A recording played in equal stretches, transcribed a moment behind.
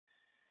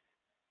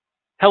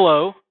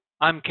Hello,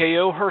 I'm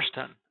K.O.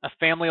 Hurston, a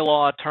family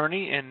law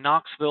attorney in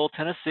Knoxville,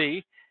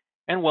 Tennessee,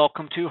 and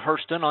welcome to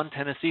Hurston on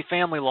Tennessee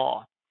Family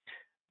Law.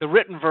 The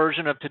written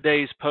version of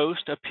today's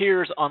post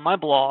appears on my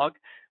blog,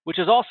 which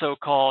is also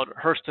called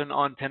Hurston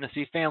on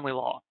Tennessee Family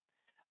Law.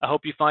 I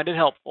hope you find it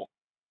helpful.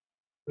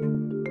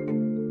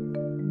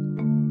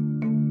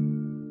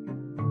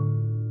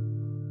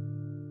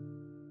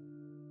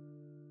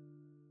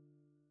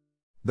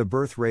 The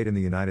birth rate in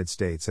the United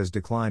States has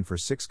declined for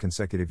 6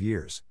 consecutive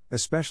years,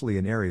 especially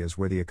in areas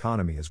where the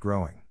economy is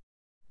growing.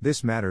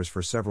 This matters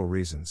for several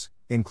reasons,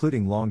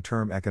 including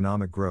long-term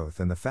economic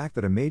growth and the fact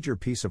that a major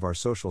piece of our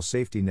social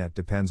safety net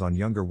depends on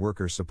younger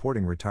workers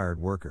supporting retired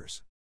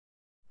workers.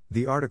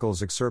 The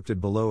articles excerpted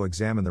below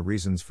examine the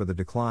reasons for the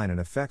decline and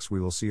effects we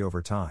will see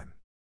over time.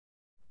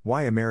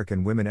 Why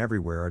American women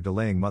everywhere are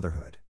delaying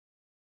motherhood.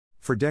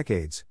 For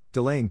decades,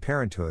 delaying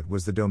parenthood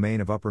was the domain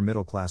of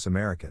upper-middle-class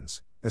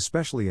Americans,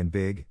 especially in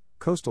big,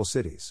 coastal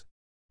cities.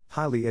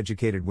 Highly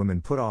educated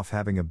women put off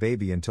having a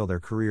baby until their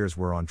careers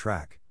were on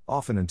track,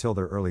 often until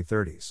their early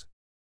 30s.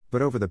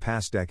 But over the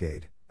past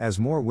decade, as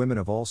more women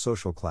of all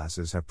social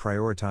classes have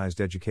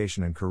prioritized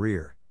education and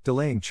career,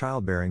 delaying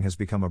childbearing has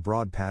become a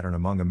broad pattern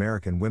among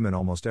American women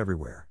almost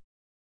everywhere.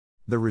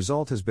 The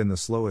result has been the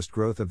slowest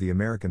growth of the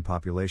American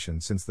population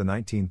since the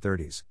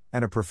 1930s,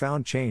 and a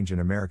profound change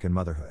in American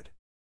motherhood.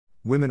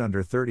 Women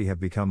under 30 have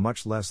become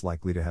much less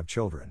likely to have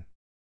children.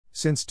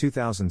 Since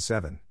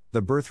 2007,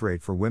 the birth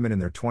rate for women in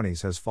their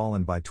 20s has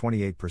fallen by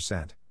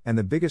 28%, and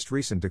the biggest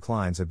recent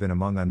declines have been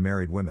among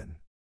unmarried women.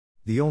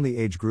 The only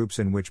age groups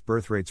in which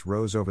birth rates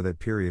rose over that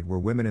period were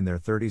women in their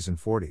 30s and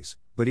 40s,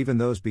 but even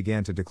those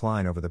began to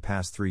decline over the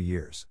past 3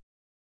 years.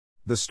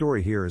 The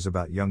story here is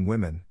about young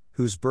women,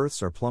 whose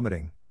births are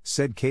plummeting,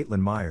 said Caitlin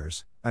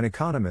Myers, an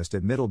economist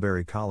at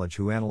Middlebury College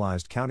who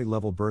analyzed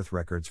county-level birth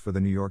records for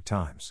the New York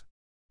Times.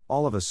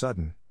 All of a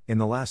sudden, in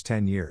the last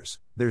 10 years,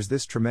 there's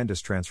this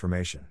tremendous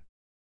transformation.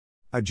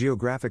 A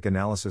geographic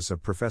analysis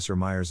of Professor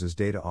Myers'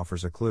 data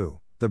offers a clue.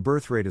 The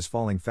birth rate is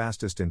falling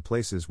fastest in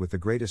places with the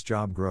greatest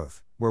job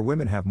growth, where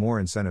women have more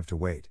incentive to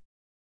wait.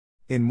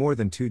 In more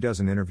than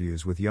 24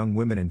 interviews with young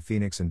women in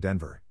Phoenix and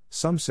Denver,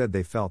 some said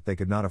they felt they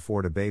could not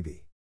afford a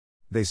baby.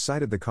 They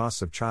cited the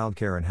costs of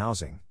childcare and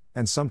housing,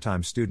 and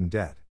sometimes student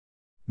debt.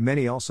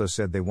 Many also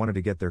said they wanted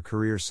to get their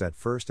careers set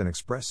first and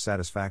expressed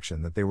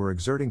satisfaction that they were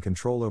exerting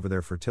control over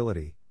their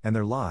fertility and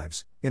their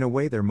lives in a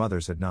way their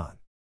mothers had not.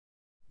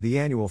 The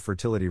annual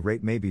fertility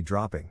rate may be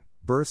dropping,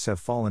 births have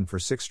fallen for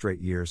 6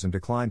 straight years and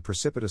declined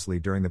precipitously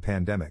during the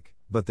pandemic,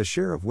 but the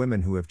share of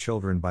women who have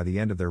children by the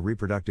end of their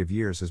reproductive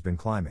years has been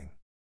climbing.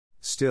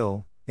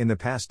 Still, in the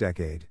past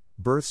decade,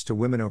 births to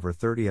women over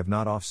 30 have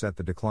not offset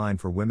the decline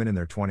for women in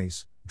their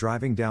 20s,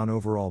 driving down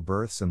overall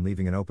births and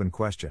leaving an open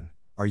question.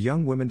 Are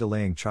young women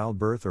delaying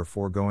childbirth or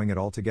foregoing it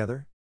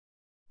altogether?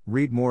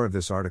 Read more of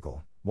this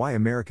article, Why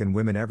American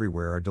Women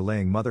Everywhere Are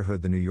Delaying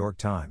Motherhood. The New York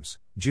Times,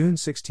 June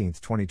 16,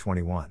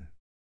 2021.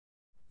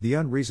 The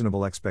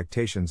Unreasonable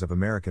Expectations of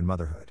American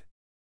Motherhood.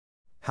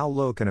 How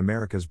low can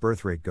America's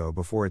birth rate go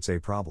before it's a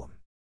problem?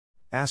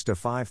 Asked a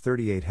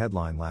 538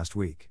 headline last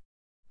week.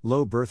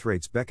 Low birth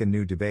rates beckon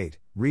new debate,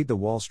 read the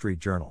Wall Street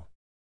Journal.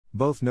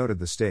 Both noted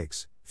the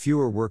stakes: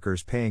 fewer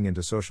workers paying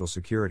into Social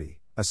Security,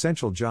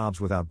 essential jobs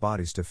without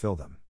bodies to fill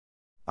them.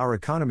 Our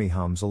economy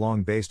hums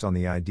along based on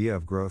the idea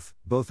of growth,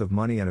 both of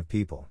money and of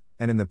people,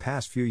 and in the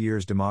past few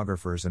years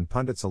demographers and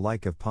pundits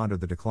alike have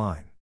pondered the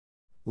decline.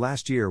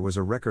 Last year was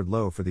a record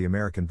low for the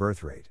American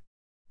birth rate.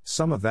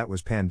 Some of that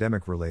was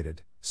pandemic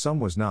related, some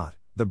was not.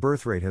 The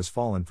birth rate has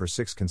fallen for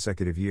 6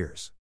 consecutive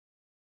years.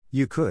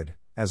 You could,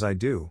 as I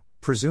do,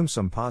 presume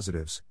some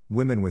positives: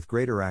 women with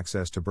greater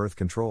access to birth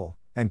control,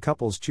 and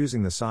couples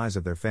choosing the size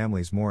of their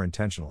families more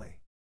intentionally.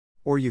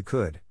 Or you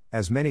could,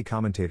 as many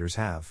commentators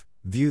have,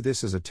 view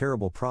this as a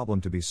terrible problem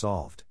to be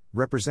solved,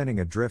 representing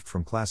a drift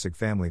from classic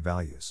family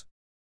values.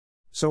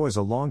 So as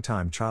a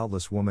long-time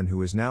childless woman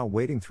who is now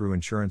wading through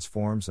insurance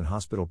forms and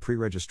hospital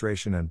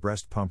pre-registration and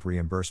breast pump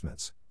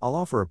reimbursements, I'll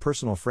offer a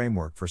personal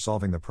framework for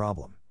solving the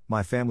problem.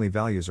 My family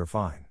values are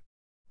fine.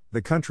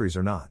 The country's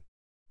are not.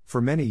 For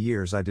many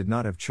years I did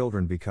not have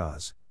children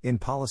because, in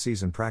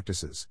policies and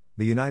practices,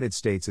 the United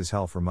States is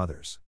hell for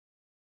mothers.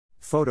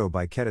 Photo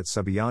by Kedit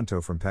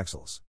Subianto from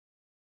Pexels.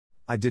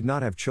 I did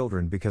not have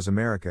children because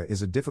America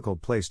is a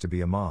difficult place to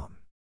be a mom.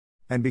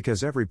 And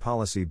because every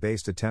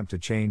policy-based attempt to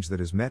change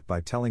that is met by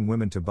telling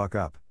women to buck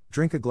up,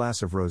 drink a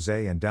glass of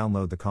rosé and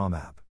download the Calm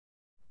app.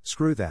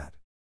 Screw that.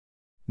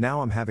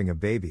 Now I'm having a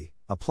baby,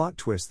 a plot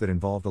twist that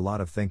involved a lot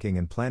of thinking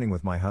and planning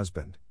with my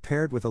husband,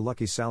 paired with a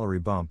lucky salary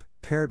bump,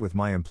 paired with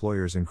my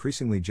employer's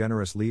increasingly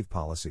generous leave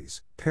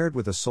policies, paired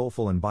with a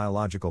soulful and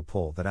biological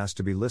pull that has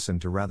to be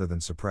listened to rather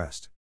than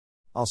suppressed.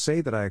 I'll say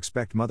that I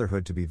expect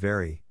motherhood to be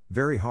very,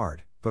 very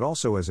hard, but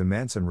also as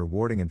immense and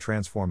rewarding and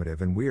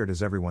transformative and weird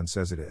as everyone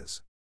says it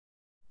is.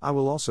 I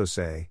will also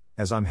say,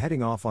 as I'm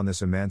heading off on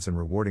this immense and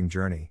rewarding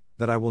journey,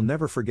 that I will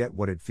never forget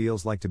what it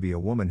feels like to be a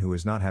woman who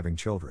is not having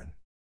children.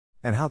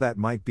 And how that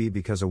might be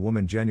because a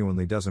woman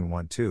genuinely doesn't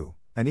want to,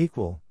 an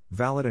equal,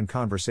 valid and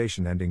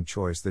conversation-ending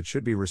choice that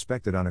should be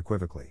respected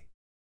unequivocally.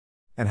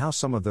 and how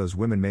some of those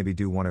women maybe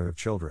do want to have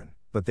children,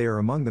 but they are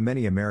among the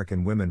many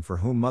American women for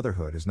whom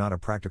motherhood is not a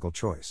practical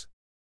choice.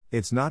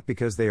 It's not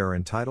because they are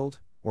entitled,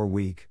 or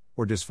weak,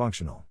 or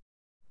dysfunctional.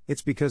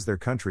 It's because their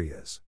country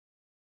is.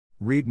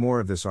 Read more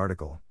of this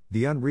article,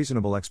 The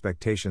Unreasonable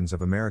Expectations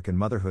of American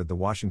Motherhood, The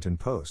Washington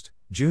Post,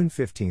 June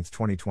 15,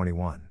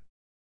 2021.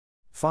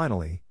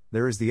 Finally,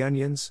 there is The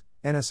Onion's,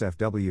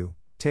 NSFW,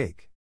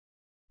 take.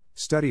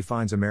 Study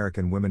finds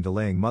American women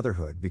delaying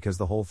motherhood because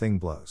the whole thing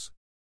blows.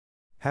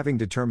 Having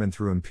determined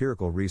through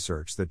empirical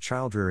research that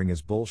childrearing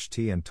is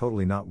bullshit and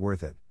totally not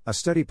worth it, a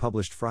study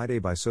published Friday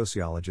by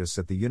sociologists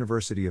at the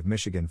University of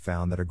Michigan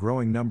found that a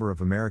growing number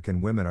of American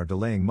women are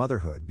delaying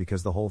motherhood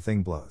because the whole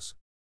thing blows.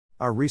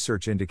 Our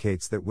research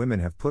indicates that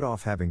women have put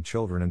off having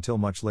children until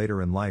much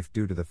later in life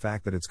due to the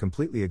fact that it's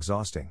completely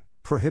exhausting,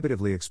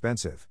 prohibitively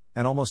expensive,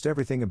 and almost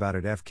everything about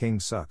it f***ing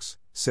sucks,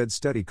 said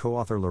study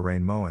co-author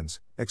Lorraine Moens,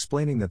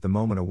 explaining that the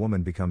moment a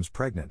woman becomes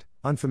pregnant,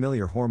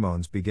 unfamiliar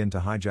hormones begin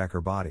to hijack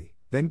her body,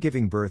 then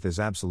giving birth is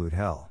absolute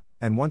hell,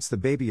 and once the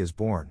baby is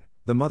born,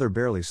 the mother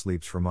barely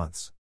sleeps for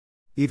months.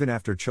 Even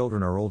after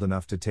children are old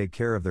enough to take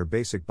care of their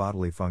basic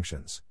bodily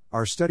functions,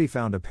 our study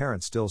found a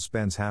parent still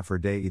spends half her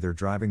day either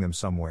driving them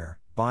somewhere,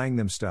 buying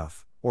them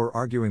stuff, or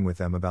arguing with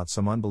them about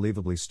some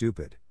unbelievably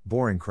stupid,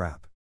 boring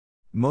crap.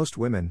 Most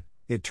women,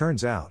 it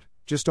turns out,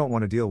 just don't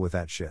want to deal with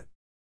that shit.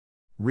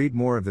 Read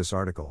more of this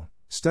article,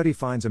 Study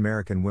Finds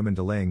American Women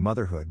Delaying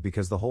Motherhood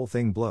Because the Whole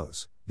Thing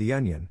Blows, The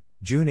Onion,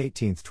 June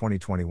 18,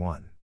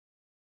 2021.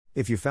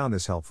 If you found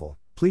this helpful,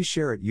 please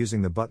share it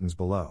using the buttons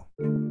below.